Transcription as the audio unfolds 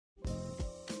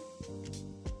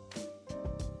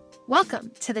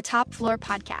Welcome to the Top Floor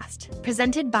Podcast,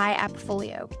 presented by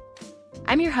Appfolio.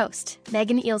 I'm your host,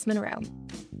 Megan Eels-Monroe.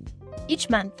 Each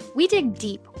month, we dig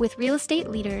deep with real estate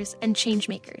leaders and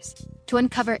changemakers to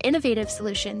uncover innovative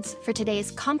solutions for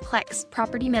today's complex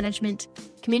property management,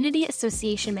 community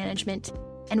association management,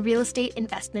 and real estate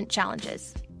investment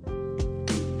challenges.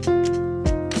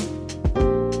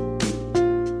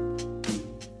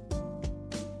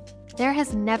 There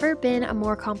has never been a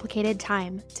more complicated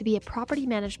time to be a property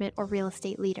management or real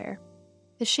estate leader.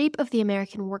 The shape of the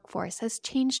American workforce has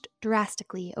changed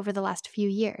drastically over the last few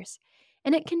years,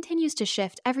 and it continues to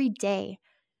shift every day.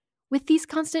 With these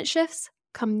constant shifts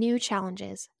come new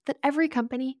challenges that every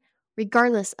company,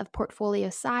 regardless of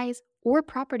portfolio size or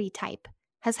property type,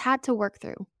 has had to work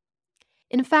through.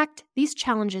 In fact, these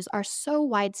challenges are so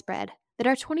widespread that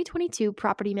our 2022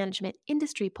 Property Management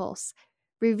Industry Pulse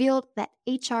revealed that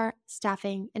HR,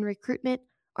 staffing, and recruitment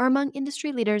are among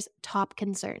industry leaders' top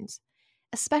concerns,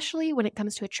 especially when it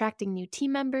comes to attracting new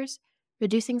team members,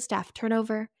 reducing staff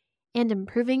turnover, and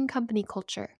improving company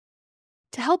culture.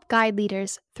 To help guide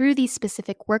leaders through these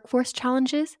specific workforce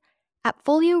challenges,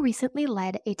 Appfolio recently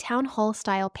led a town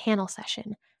hall-style panel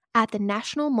session at the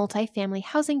National Multifamily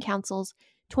Housing Council's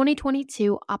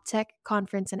 2022 OPTECH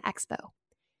Conference and Expo.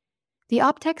 The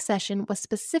OPTECH session was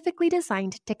specifically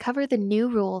designed to cover the new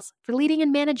rules for leading and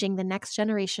managing the next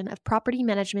generation of property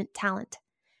management talent.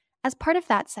 As part of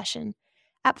that session,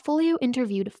 Appfolio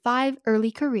interviewed 5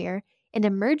 early career and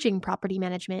emerging property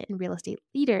management and real estate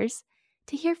leaders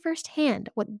to hear firsthand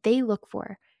what they look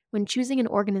for when choosing an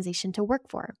organization to work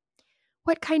for,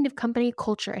 what kind of company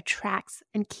culture attracts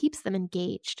and keeps them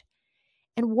engaged,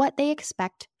 and what they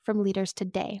expect from leaders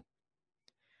today.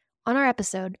 On our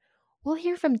episode, we'll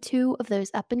hear from 2 of those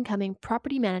up-and-coming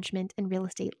property management and real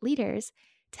estate leaders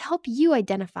to help you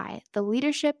identify the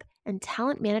leadership and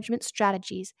talent management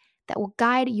strategies that will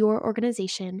guide your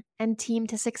organization and team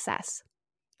to success.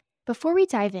 Before we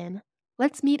dive in,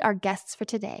 let's meet our guests for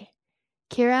today,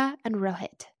 Kira and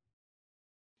Rohit.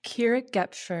 Kira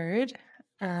Gepford.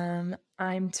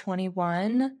 I'm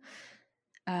 21.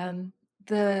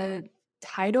 The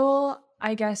title,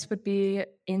 I guess, would be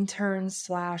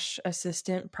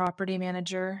intern/assistant property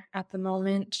manager at the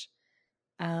moment.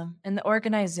 And the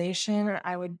organization,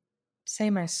 I would say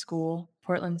my school,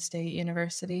 Portland State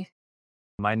University.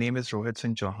 My name is Rohit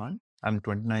Singh Chauhan. I'm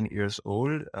 29 years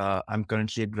old. I'm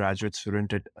currently a graduate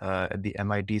student at the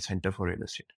MIT Center for Real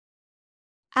Estate.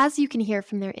 As you can hear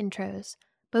from their intros,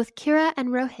 both Kira and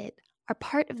Rohit are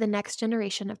part of the next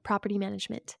generation of property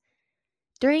management.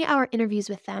 During our interviews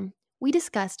with them, we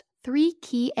discussed 3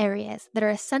 key areas that are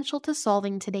essential to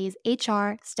solving today's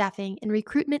HR, staffing, and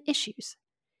recruitment issues.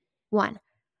 1.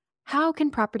 How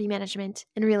can property management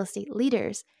and real estate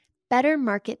leaders better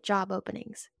market job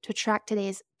openings to attract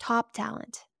today's top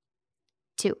talent?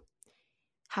 2.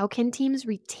 How can teams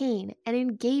retain and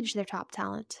engage their top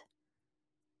talent?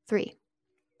 3.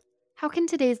 How can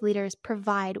today's leaders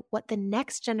provide what the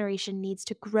next generation needs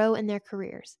to grow in their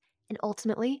careers and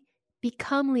ultimately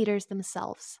become leaders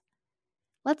themselves?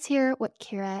 Let's hear what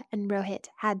Kira and Rohit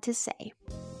had to say.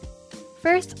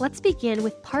 First, let's begin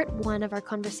with part 1 of our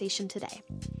conversation today,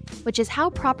 which is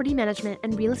how property management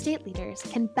and real estate leaders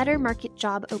can better market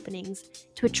job openings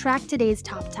to attract today's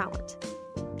top talent.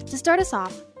 To start us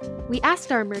off, we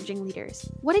asked our emerging leaders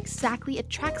what exactly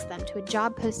attracts them to a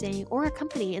job posting or a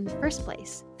company in the first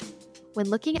place. When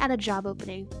looking at a job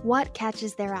opening, what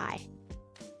catches their eye?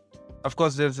 Of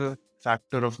course, there's a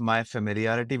factor of my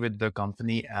familiarity with the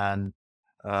company and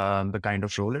the kind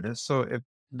of role it is. So if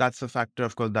that's a factor,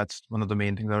 of course, that's one of the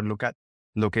main things I would look at.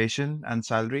 Location and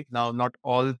salary. Now, not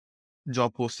all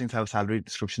job postings have salary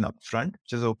description up front,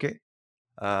 which is okay.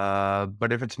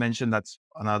 But if it's mentioned, that's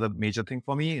another major thing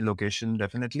for me. Location,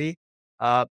 definitely.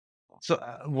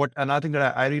 What another thing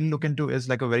that I really look into is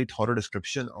like a very thorough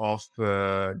description of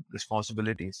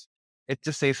responsibilities. It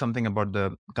just says something about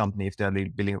the company if they're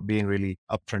being really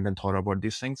upfront and thorough about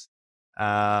these things.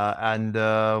 And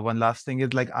one last thing is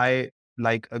I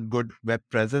like a good web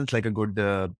presence, like a good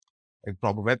a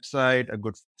proper website, a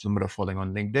good number of following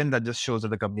on LinkedIn. That just shows that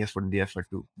the company has put in the effort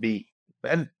to be.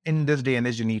 And in this day and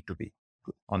age, you need to be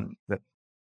on web.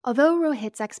 Although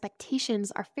Rohit's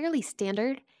expectations are fairly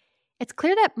standard, it's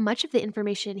clear that much of the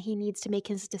information he needs to make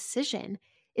his decision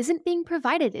isn't being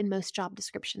provided in most job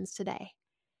descriptions today.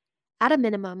 At a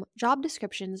minimum, job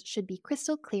descriptions should be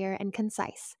crystal clear and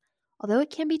concise. Although it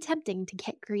can be tempting to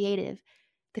get creative,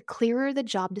 the clearer the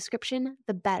job description,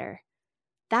 the better.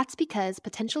 That's because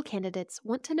potential candidates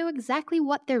want to know exactly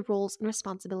what their roles and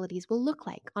responsibilities will look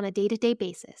like on a day-to-day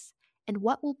basis and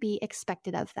what will be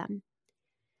expected of them.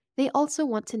 They also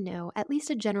want to know at least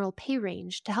a general pay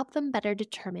range to help them better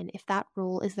determine if that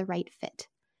role is the right fit.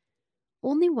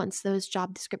 Only once those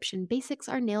job description basics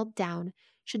are nailed down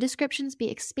should descriptions be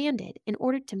expanded in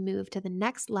order to move to the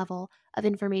next level of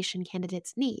information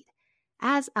candidates need,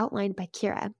 as outlined by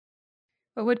Kira.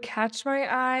 What would catch my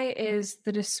eye is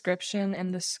the description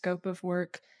and the scope of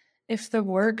work. If the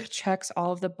work checks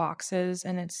all of the boxes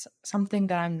and it's something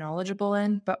that I'm knowledgeable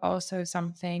in, but also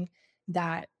something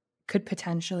that could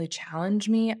potentially challenge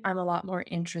me, I'm a lot more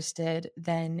interested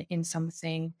than in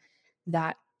something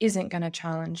that isn't going to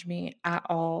challenge me at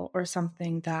all, or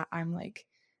something that I'm like,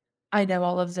 I know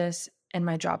all of this and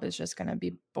my job is just going to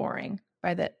be boring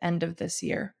by the end of this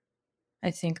year.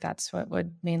 I think that's what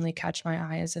would mainly catch my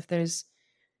eye, is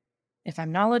if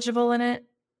I'm knowledgeable in it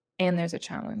and there's a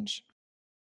challenge.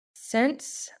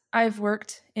 Since I've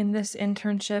worked in this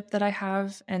internship that I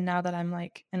have, and now that I'm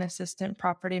like an assistant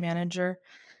property manager,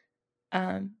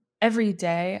 every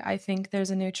day I think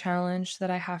there's a new challenge that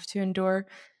I have to endure.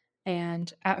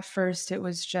 And at first it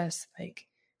was just like,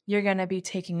 you're going to be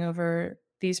taking over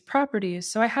these properties.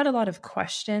 So I had a lot of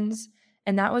questions,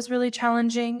 and that was really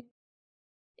challenging.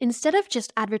 Instead of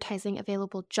just advertising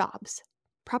available jobs,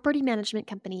 property management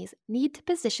companies need to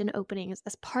position openings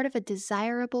as part of a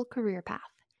desirable career path,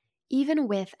 even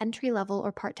with entry-level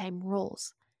or part-time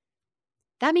roles.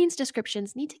 That means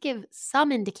descriptions need to give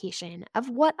some indication of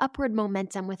what upward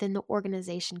momentum within the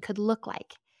organization could look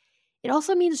like. It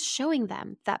also means showing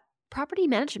them that property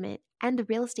management and the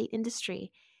real estate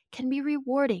industry can be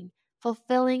rewarding,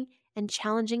 fulfilling, and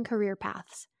challenging career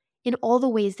paths in all the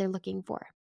ways they're looking for.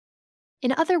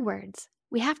 In other words,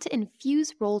 we have to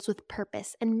infuse roles with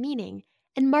purpose and meaning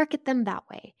and market them that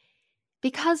way.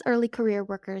 Because early career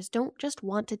workers don't just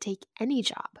want to take any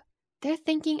job, they're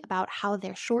thinking about how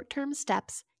their short-term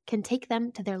steps can take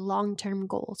them to their long-term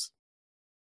goals.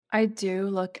 I do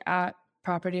look at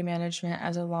property management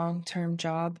as a long-term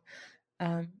job,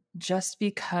 just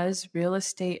because real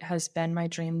estate has been my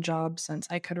dream job since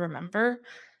I could remember.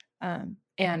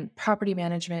 And property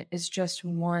management is just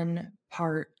one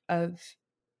part of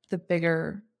the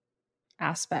bigger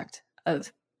aspect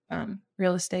of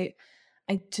real estate.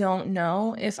 I don't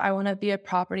know if I want to be a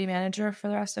property manager for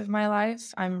the rest of my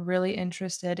life. I'm really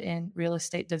interested in real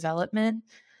estate development.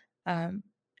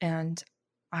 And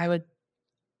I would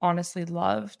honestly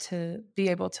love to be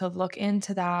able to look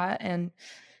into that and,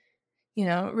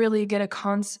 really get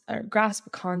or grasp a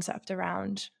concept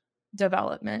around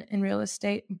development in real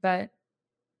estate. But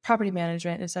property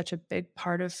management is such a big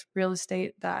part of real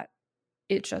estate that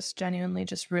it just genuinely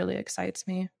just really excites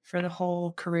me for the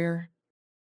whole career.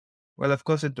 Well, of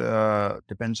course, it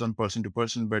depends on person to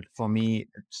person, but for me,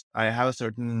 I have a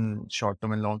certain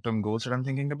short-term and long-term goals that I'm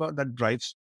thinking about that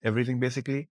drives everything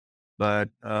basically. But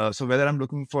so whether I'm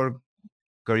looking for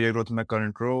career growth in my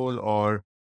current role, or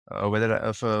whether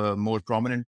if a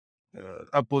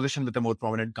position with a more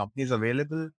prominent company is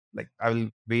available, like I will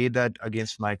weigh that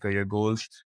against my career goals.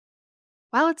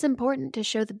 While it's important to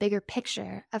show the bigger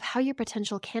picture of how your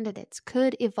potential candidates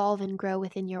could evolve and grow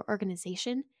within your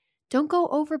organization, don't go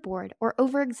overboard or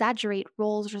over-exaggerate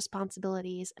roles,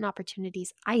 responsibilities, and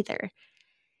opportunities either.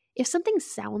 If something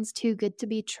sounds too good to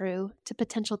be true to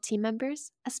potential team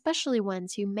members, especially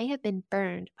ones who may have been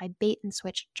burned by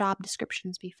bait-and-switch job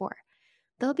descriptions before,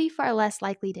 they'll be far less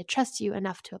likely to trust you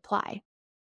enough to apply.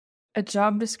 A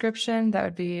job description that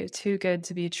would be too good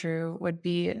to be true would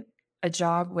be a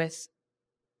job with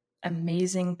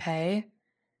amazing pay,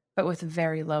 but with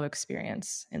very low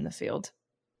experience in the field.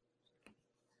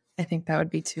 I think that would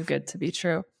be too good to be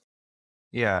true.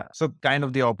 Yeah. So kind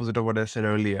of the opposite of what I said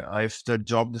earlier. If the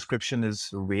job description is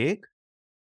vague,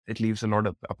 it leaves a lot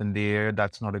up in the air.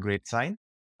 That's not a great sign.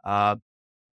 Uh,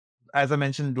 as I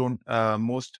mentioned, don't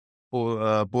most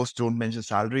posts don't mention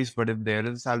salaries, but if there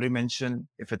is a salary mention,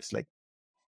 if it's like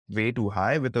way too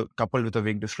high coupled with a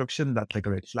vague description, that's like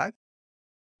a red flag.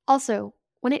 Also,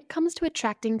 when it comes to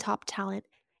attracting top talent,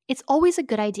 it's always a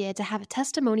good idea to have a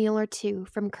testimonial or two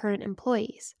from current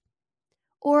employees.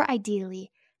 Or ideally,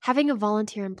 having a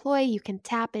volunteer employee you can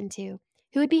tap into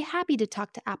who would be happy to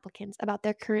talk to applicants about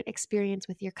their current experience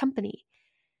with your company.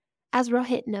 As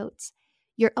Rohit notes,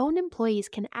 your own employees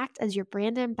can act as your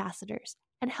brand ambassadors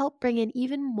and help bring in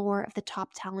even more of the top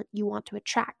talent you want to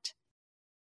attract.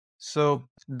 So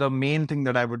the main thing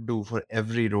that I would do for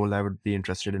every role I would be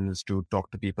interested in is to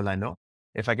talk to people I know.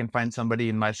 If I can find somebody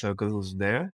in my circle who's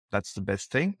there, that's the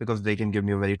best thing, because they can give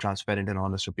me a very transparent and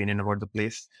honest opinion about the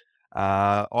place.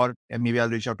 Or maybe I'll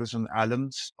reach out to some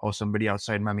alums or somebody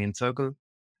outside my main circle.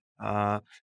 What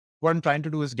I'm trying to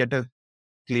do is get a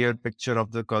clear picture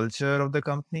of the culture of the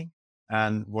company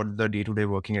and what the day-to-day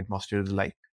working atmosphere is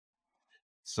like.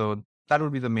 So that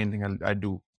would be the main thing I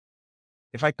do.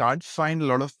 If I can't find a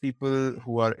lot of people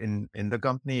who are in the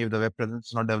company, if the web presence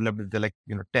is not developed, if they're like,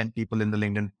 10 people in the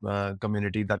LinkedIn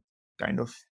community, that kind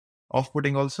of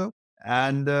off-putting also.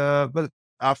 And well,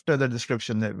 after the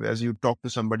description, as you talk to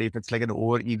somebody, if it's like an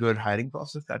over-eager hiring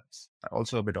process, that's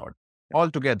also a bit odd.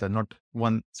 Altogether, not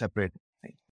one separate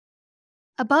thing.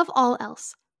 Above all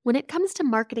else, when it comes to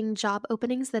marketing job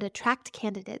openings that attract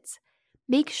candidates,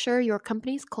 make sure your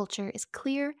company's culture is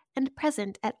clear and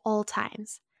present at all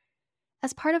times.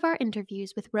 As part of our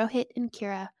interviews with Rohit and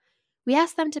Kira, we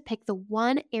asked them to pick the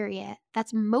one area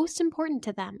that's most important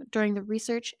to them during the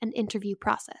research and interview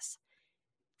process.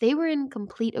 They were in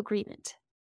complete agreement.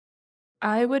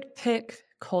 I would pick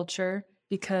culture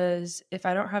because if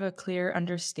I don't have a clear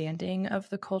understanding of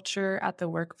the culture at the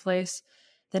workplace,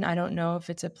 then I don't know if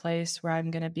it's a place where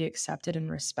I'm going to be accepted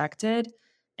and respected.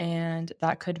 And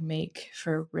that could make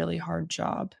for a really hard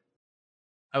job.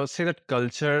 I would say that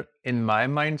culture, in my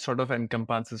mind, sort of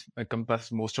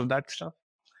encompasses most of that stuff.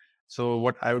 So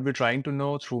what I would be trying to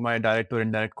know through my direct or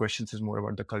indirect questions is more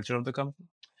about the culture of the company.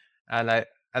 And I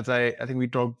think we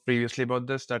talked previously about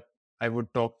this, that I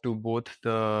would talk to both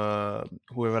the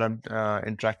whoever I'm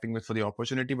interacting with for the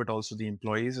opportunity, but also the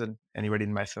employees and anybody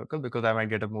in my circle, because I might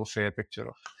get a more fair picture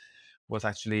of what's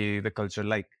actually the culture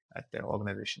like at the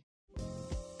organization.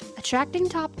 Attracting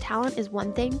top talent is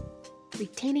one thing,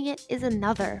 retaining it is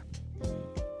another.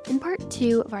 In part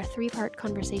 2 of our 3-part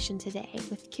conversation today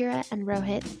with Kira and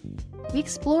Rohit, we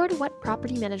explored what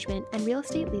property management and real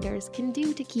estate leaders can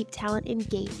do to keep talent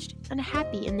engaged and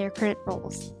happy in their current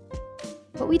roles.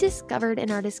 What we discovered in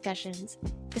our discussions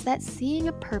is that seeing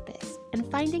a purpose and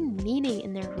finding meaning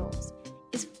in their roles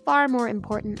is far more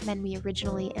important than we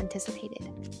originally anticipated.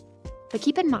 But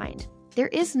keep in mind, there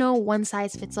is no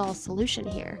one-size-fits-all solution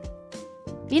here.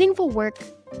 Meaningful work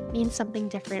means something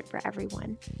different for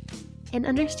everyone, and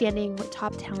understanding what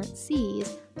top talent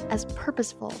sees as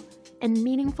purposeful and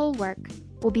meaningful work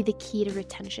will be the key to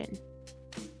retention.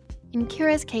 In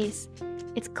Kira's case,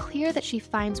 it's clear that she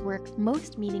finds work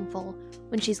most meaningful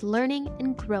when she's learning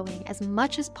and growing as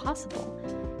much as possible,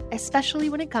 especially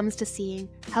when it comes to seeing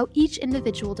how each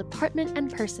individual department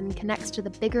and person connects to the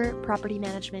bigger property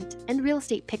management and real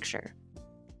estate picture.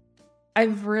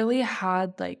 I've really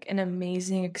had like an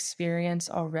amazing experience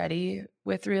already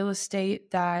with real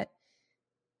estate that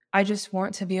I just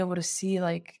want to be able to see,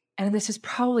 like, and this is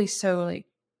probably so like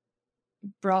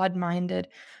broad-minded,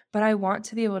 but I want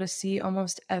to be able to see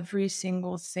almost every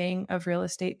single thing of real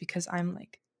estate because I'm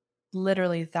like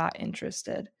literally that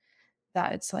interested,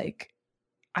 that it's like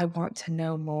I want to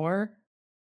know more.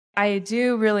 I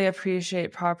do really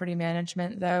appreciate property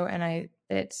management though, and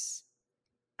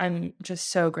I'm just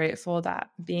so grateful that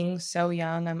being so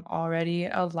young, I'm already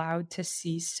allowed to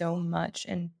see so much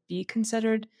and be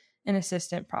considered an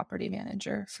assistant property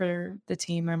manager for the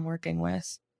team I'm working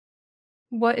with.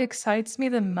 What excites me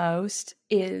the most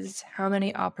is how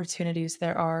many opportunities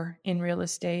there are in real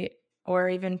estate or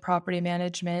even property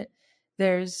management.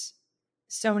 There's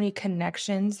so many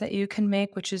connections that you can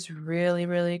make, which is really,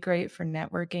 really great for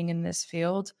networking in this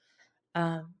field.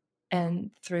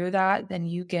 And through that, then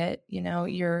you get,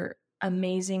 your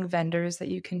amazing vendors that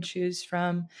you can choose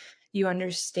from. You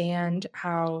understand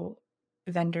how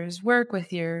vendors work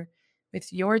with your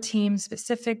team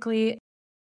specifically.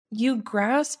 You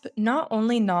grasp not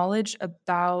only knowledge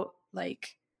about,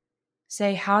 like,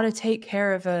 say, how to take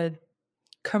care of a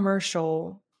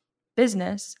commercial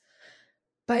business,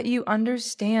 but you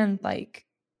understand like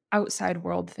outside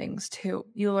world things too.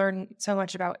 You learn so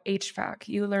much about HVAC,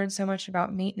 you learn so much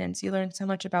about maintenance, you learn so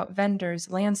much about vendors,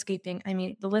 landscaping. I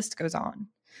mean, the list goes on.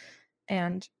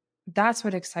 And that's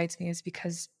what excites me, is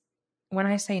because when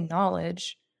I say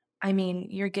knowledge, I mean,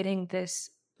 you're getting this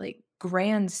like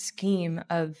grand scheme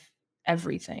of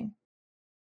everything.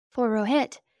 For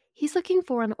Rohit, he's looking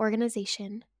for an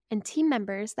organization and team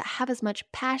members that have as much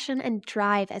passion and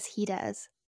drive as he does.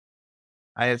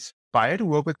 I aspire to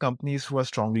work with companies who are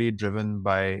strongly driven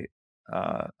by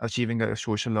achieving a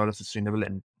social or a sustainable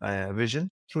vision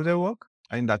through their work.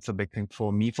 I think that's a big thing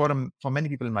for me, for many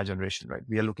people in my generation, right?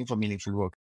 We are looking for meaningful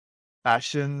work.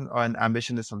 Passion and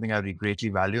ambition is something I really greatly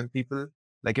value in people.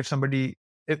 Like if somebody,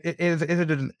 if is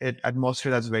it an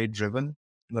atmosphere that's very driven,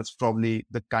 that's probably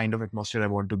the kind of atmosphere I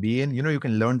want to be in. You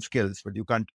can learn skills, but you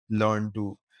can't learn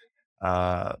to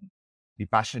uh, be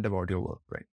passionate about your work,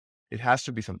 right? It has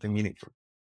to be something meaningful.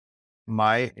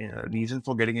 My reason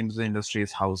for getting into the industry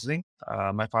is housing.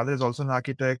 My father is also an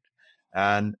architect,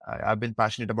 and I've been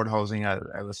passionate about housing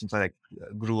ever since I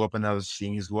grew up and I was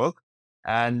seeing his work.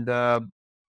 And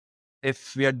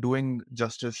if we are doing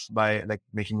justice by like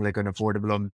making like an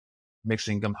affordable mixed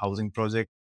income housing project,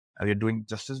 you're doing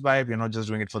justice by it. You're not just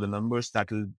doing it for the numbers. That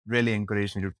will really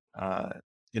encourage me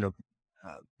to,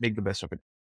 make the best of it.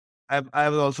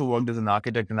 I've also worked as an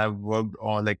architect, and I've worked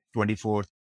on like 24,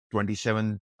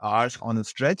 27 hours on a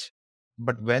stretch.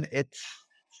 But when it's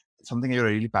something you're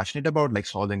really passionate about, like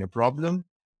solving a problem,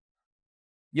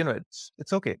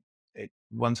 it's okay.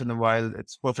 Once in a while,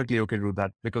 it's perfectly okay to do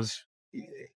that because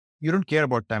you don't care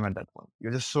about time at that point.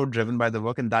 You're just so driven by the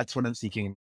work, and that's what I'm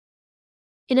seeking.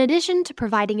 In addition to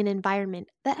providing an environment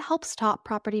that helps top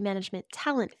property management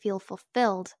talent feel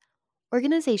fulfilled,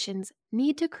 organizations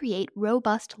need to create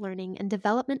robust learning and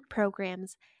development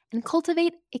programs and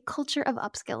cultivate a culture of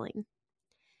upskilling.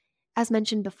 As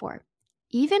mentioned before,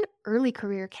 even early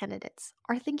career candidates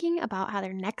are thinking about how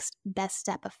their next best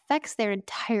step affects their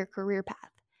entire career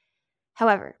path.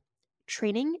 However,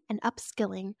 training and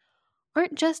upskilling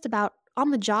aren't just about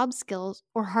on-the-job skills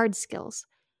or hard skills.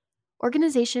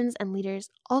 Organizations and leaders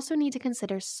also need to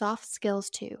consider soft skills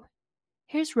too.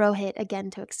 Here's Rohit again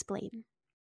to explain.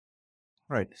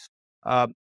 Right.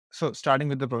 So starting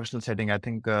with the professional setting, I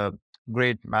think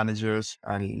great managers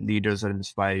and leaders that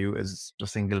inspire you is the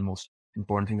single most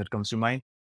important thing that comes to mind.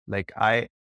 Like I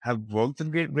have worked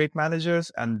with great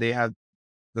managers, and they have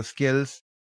the skills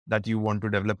that you want to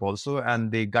develop also,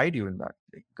 and they guide you in that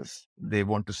because they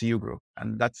want to see you grow,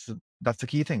 and that's the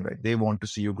key thing, right? They want to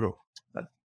see you grow.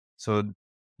 So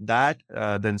that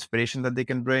the inspiration that they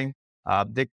can bring,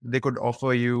 they could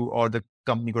offer you, or the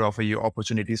company could offer you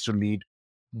opportunities to lead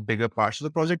bigger parts of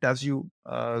the project as you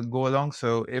go along.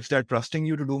 So if they're trusting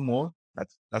you to do more,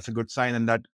 that's a good sign, and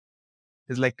that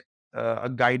is like a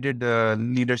guided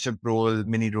leadership role,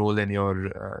 mini role in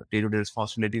your day-to-day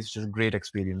responsibilities, which is a great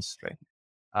experience,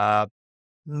 right?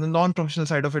 The non-professional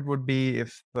side of it would be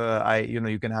if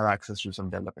you can have access to some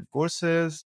development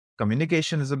courses.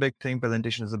 Communication is a big thing.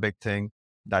 Presentation is a big thing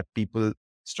that people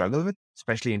struggle with,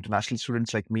 especially international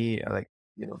students like me.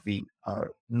 We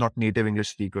are not native English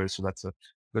speakers, so that's a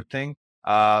good thing.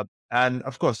 And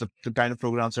of course, the kind of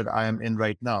programs that I am in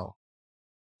right now.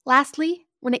 Lastly,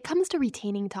 when it comes to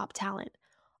retaining top talent,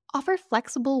 offer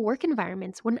flexible work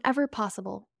environments whenever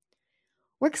possible.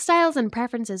 Work styles and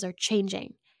preferences are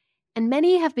changing, and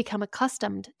many have become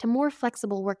accustomed to more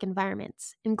flexible work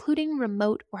environments, including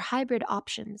remote or hybrid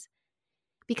options.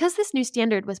 Because this new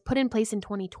standard was put in place in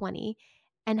 2020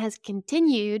 and has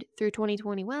continued through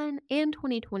 2021 and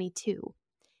 2022,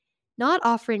 not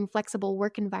offering flexible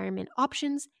work environment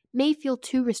options may feel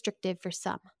too restrictive for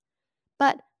some.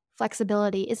 But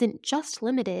flexibility isn't just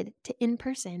limited to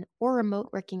in-person or remote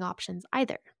working options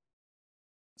either.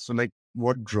 So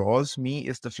what draws me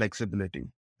is the flexibility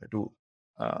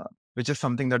which is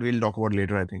something that we'll talk about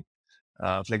later, I think.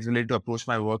 Flexibility to approach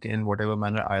my work in whatever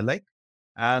manner I like.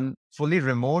 And fully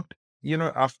remote,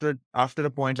 after a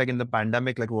point, like in the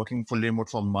pandemic, like working fully remote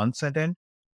for months at end,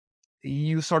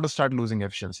 you sort of start losing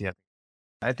efficiency.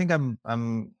 I think I'm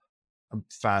a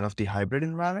fan of the hybrid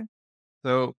environment.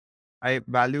 So I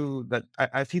value that.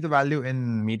 I see the value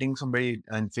in meeting somebody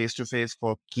and face-to-face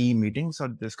for key meetings or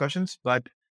discussions. But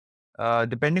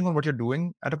depending on what you're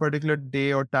doing at a particular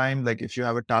day or time, like if you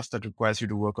have a task that requires you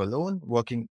to work alone,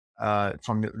 working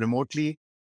from remotely,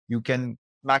 you can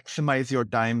maximize your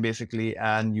time basically,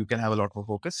 and you can have a lot more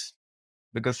focus.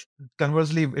 Because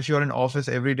conversely, if you're in office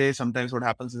every day, sometimes what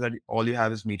happens is that all you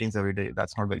have is meetings every day.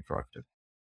 That's not very productive.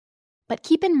 But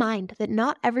keep in mind that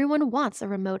not everyone wants a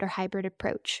remote or hybrid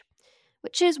approach,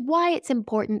 which is why it's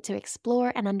important to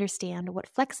explore and understand what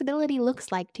flexibility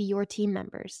looks like to your team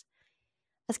members.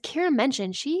 As Kira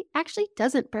mentioned, she actually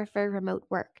doesn't prefer remote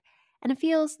work and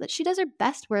feels that she does her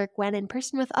best work when in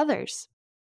person with others.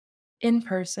 In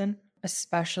person,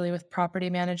 especially with property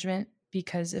management,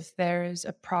 because if there's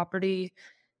a property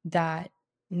that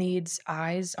needs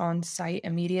eyes on site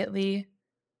immediately,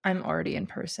 I'm already in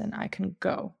person. I can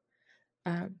go.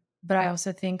 But I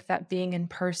also think that being in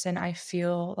person, I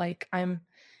feel like I'm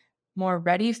more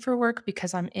ready for work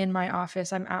because I'm in my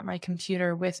office, I'm at my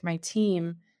computer with my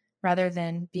team, rather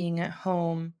than being at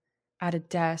home at a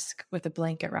desk with a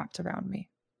blanket wrapped around me,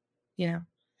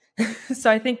 So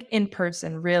I think in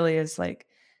person really is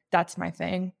that's my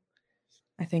thing.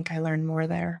 I think I learned more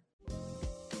there.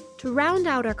 To round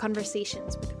out our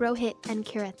conversations with Rohit and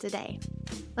Kira today,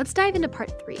 let's dive into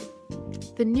part 3,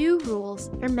 the new rules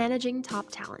for managing top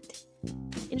talent.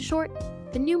 In short,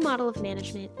 the new model of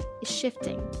management is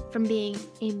shifting from being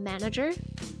a manager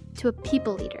to a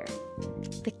people leader.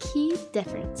 The key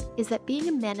difference is that being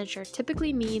a manager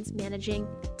typically means managing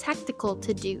tactical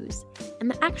to-dos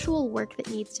and the actual work that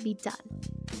needs to be done.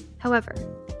 However,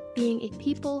 being a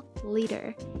people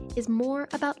leader is more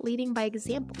about leading by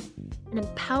example, and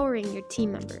empowering your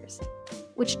team members,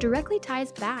 which directly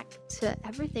ties back to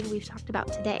everything we've talked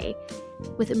about today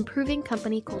with improving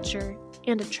company culture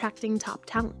and attracting top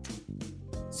talent.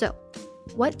 So,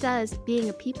 what does being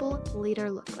a people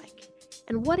leader look like?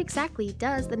 And what exactly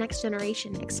does the next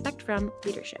generation expect from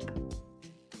leadership?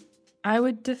 I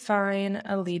would define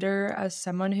a leader as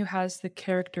someone who has the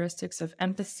characteristics of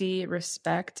empathy,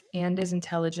 respect, and is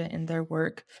intelligent in their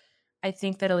work. I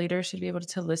think that a leader should be able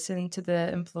to listen to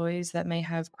the employees that may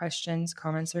have questions,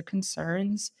 comments, or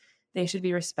concerns. They should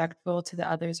be respectful to the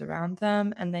others around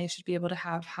them, and they should be able to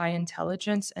have high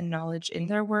intelligence and knowledge in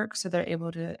their work so they're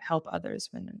able to help others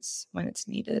when it's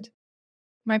needed.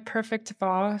 My perfect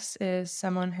boss is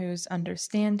someone who's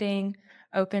understanding,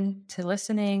 open to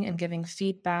listening and giving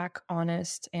feedback,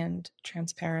 honest and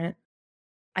transparent.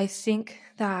 I think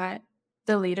that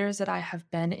the leaders that I have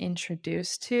been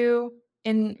introduced to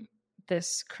in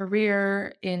this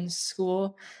career, in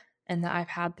school, and that I've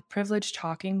had the privilege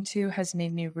talking to has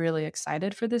made me really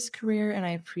excited for this career. And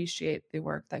I appreciate the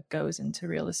work that goes into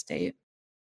real estate.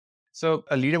 So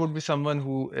a leader would be someone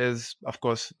who is, of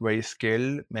course, very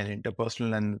skilled and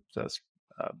interpersonal and just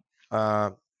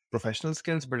professional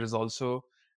skills, but is also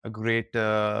a great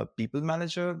people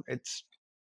manager. It's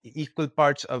equal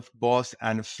parts of boss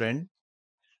and friend,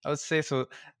 I would say. So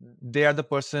they are the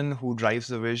person who drives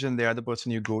the vision. They are the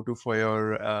person you go to for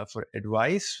your for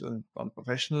advice on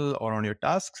professional or on your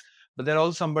tasks. But they're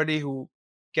also somebody who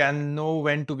can know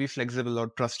when to be flexible or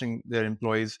trusting their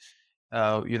employees.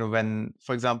 When,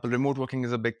 for example, remote working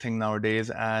is a big thing nowadays,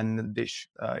 and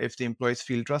if the employees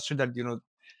feel trusted that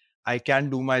I can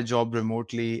do my job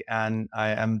remotely and I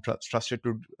am trusted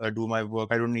to do my work.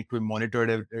 I don't need to be monitored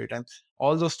every time.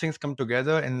 All those things come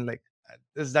together, and like,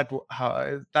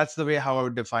 how that's the way how I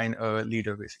would define a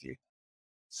leader, basically.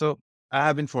 So I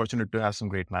have been fortunate to have some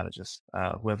great managers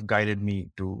who have guided me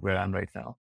to where I'm right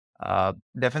now.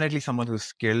 Definitely someone who's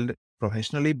skilled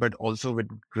professionally, but also with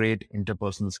great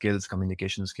interpersonal skills,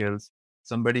 communication skills.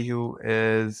 Somebody who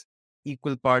is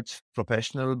equal parts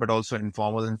professional, but also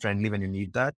informal and friendly when you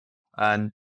need that.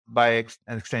 And by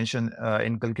an extension,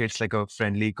 inculcates like a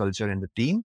friendly culture in the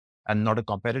team and not a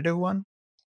competitive one.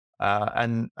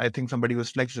 And I think somebody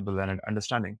who's flexible and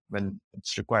understanding when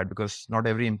it's required, because not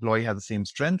every employee has the same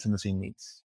strengths and the same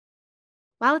needs.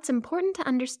 While it's important to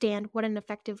understand what an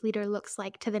effective leader looks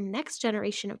like to the next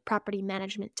generation of property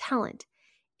management talent,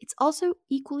 it's also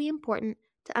equally important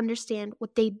to understand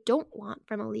what they don't want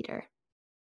from a leader.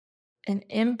 An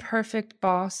imperfect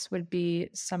boss would be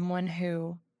someone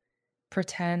who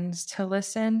pretends to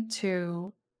listen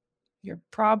to your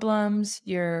problems,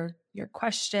 your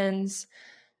questions,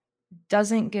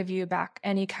 doesn't give you back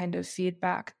any kind of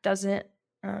feedback,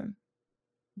 um,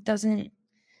 doesn't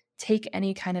take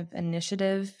any kind of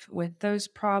initiative with those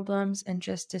problems, and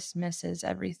just dismisses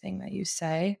everything that you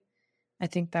say. I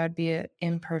think that would be an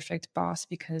imperfect boss,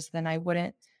 because then I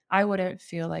wouldn't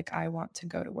feel like I want to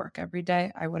go to work every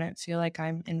day. I wouldn't feel like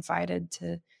I'm invited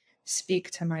to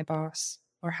speak to my boss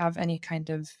or have any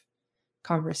kind of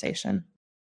conversation.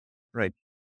 Right.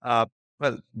 Uh,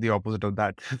 well, the opposite of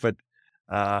that. But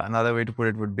another way to put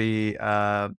it would be,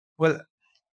 well,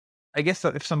 I guess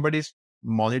if somebody's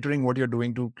monitoring what you're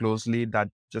doing too closely, that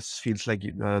just feels like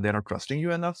they're not trusting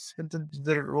you enough in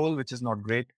the role, which is not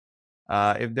great.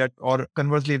 If they're, or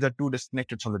conversely, if they're too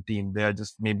disconnected from the team, they are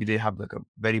just, maybe they have like a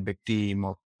very big team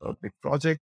or a big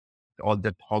project, all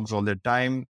that hogs all their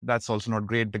time. That's also not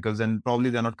great, because then probably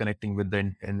they're not connecting with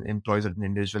the employees at an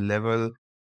individual level,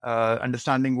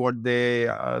 understanding what the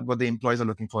employees are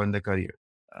looking for in their career,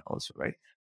 also, right?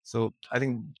 So I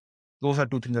think those are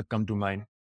two things that come to mind.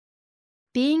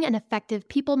 Being an effective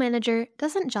people manager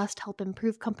doesn't just help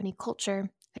improve company culture,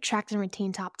 attract and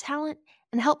retain top talent,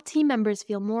 and help team members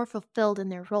feel more fulfilled in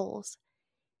their roles.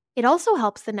 It also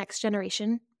helps the next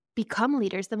generation become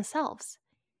leaders themselves.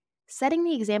 Setting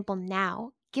the example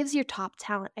now gives your top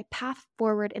talent a path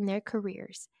forward in their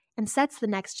careers and sets the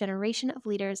next generation of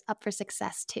leaders up for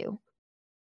success too.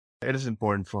 It is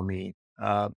important for me.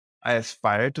 I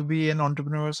aspire to be an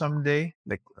entrepreneur someday,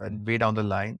 like way down the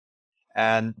line.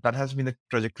 And that has been the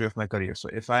trajectory of my career. So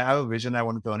if I have a vision, I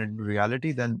want to turn it into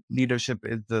reality, then leadership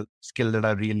is the skill that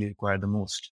I really require the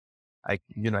most. I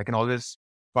can always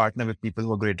partner with people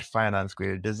who are great at finance,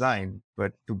 great at design,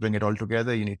 but to bring it all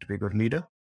together, you need to be a good leader.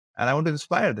 And I want to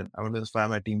inspire them. I want to inspire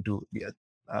my team to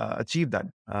achieve that.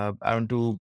 I want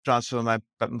to transfer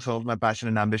some of my passion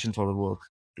and ambition for the work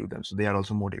to them, so they are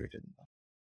also motivated.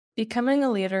 Becoming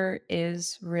a leader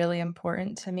is really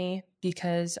important to me,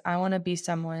 because I want to be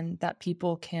someone that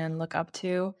people can look up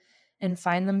to and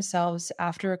find themselves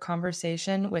after a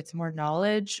conversation with more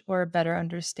knowledge or a better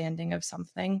understanding of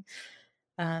something.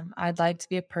 I'd like to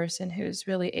be a person who's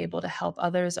really able to help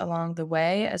others along the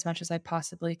way as much as I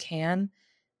possibly can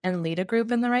and lead a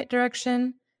group in the right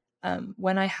direction.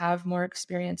 When I have more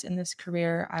experience in this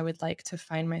career, I would like to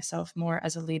find myself more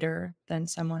as a leader than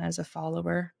someone as a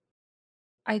follower.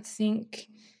 I think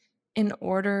in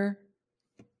order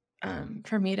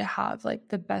for me to have like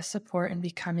the best support in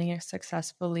becoming a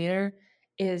successful leader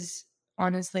is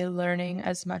honestly learning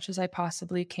as much as I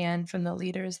possibly can from the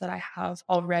leaders that I have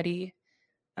already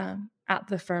at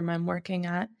the firm I'm working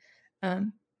at,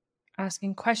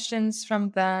 asking questions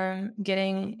from them,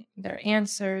 getting their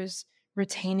answers,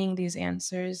 retaining these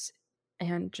answers,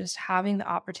 and just having the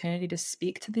opportunity to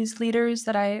speak to these leaders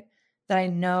that I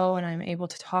know and I'm able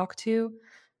to talk to.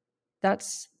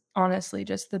 That's honestly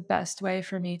just the best way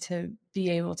for me to be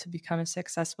able to become a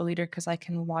successful leader because I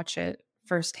can watch it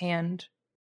firsthand.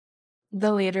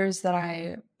 The leaders that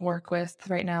I work with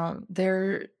right now,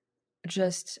 they're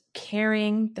just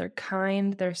caring, they're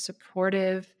kind, they're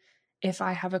supportive. If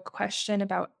I have a question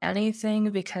about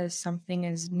anything because something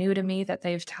is new to me that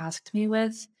they've tasked me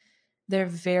with, they're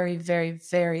very, very,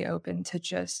 very open to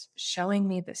just showing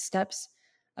me the steps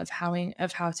of how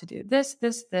to do this,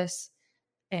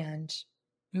 and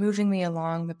moving me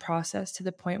along the process to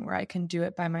the point where I can do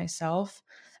it by myself.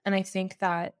 And I think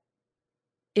that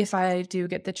if I do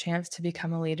get the chance to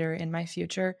become a leader in my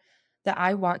future, that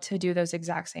I want to do those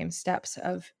exact same steps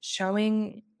of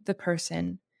showing the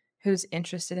person who's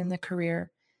interested in the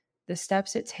career the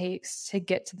steps it takes to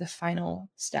get to the final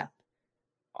step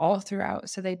all throughout.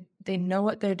 So they know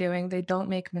what they're doing, they don't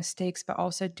make mistakes, but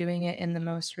also doing it in the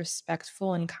most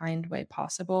respectful and kind way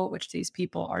possible, which these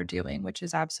people are doing, which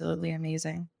is absolutely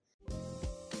amazing.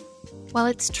 While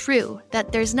it's true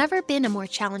that there's never been a more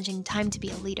challenging time to be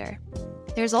a leader,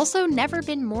 there's also never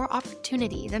been more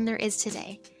opportunity than there is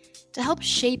today to help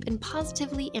shape and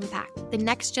positively impact the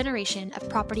next generation of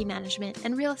property management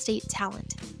and real estate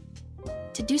talent.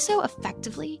 To do so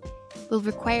effectively will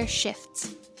require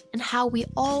shifts in how we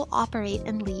all operate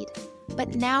and lead,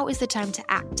 but now is the time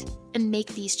to act and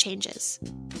make these changes.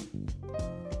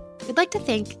 We'd like to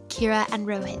thank Kira and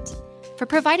Rohit for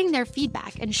providing their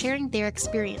feedback and sharing their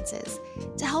experiences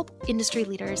to help industry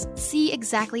leaders see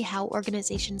exactly how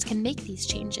organizations can make these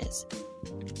changes.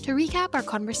 To recap our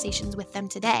conversations with them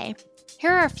today,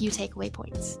 here are a few takeaway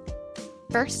points.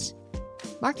 First,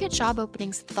 market job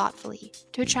openings thoughtfully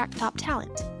to attract top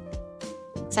talent.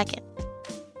 Second,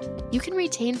 you can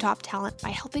retain top talent by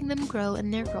helping them grow in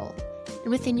their role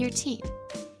and within your team,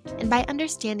 and by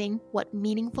understanding what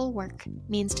meaningful work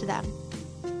means to them.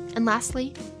 And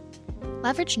lastly,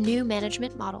 leverage new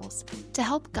management models to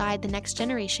help guide the next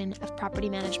generation of property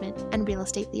management and real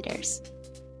estate leaders.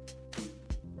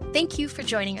 Thank you for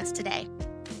joining us today.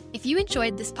 If you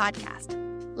enjoyed this podcast,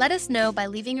 let us know by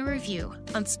leaving a review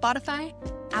on Spotify,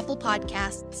 Apple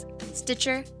Podcasts,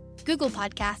 Stitcher, Google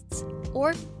Podcasts,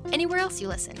 or anywhere else you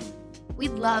listen.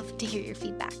 We'd love to hear your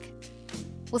feedback.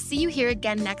 We'll see you here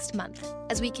again next month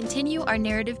as we continue our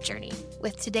narrative journey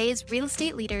with today's real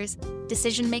estate leaders,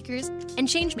 decision makers, and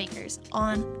change makers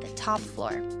on the top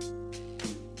floor.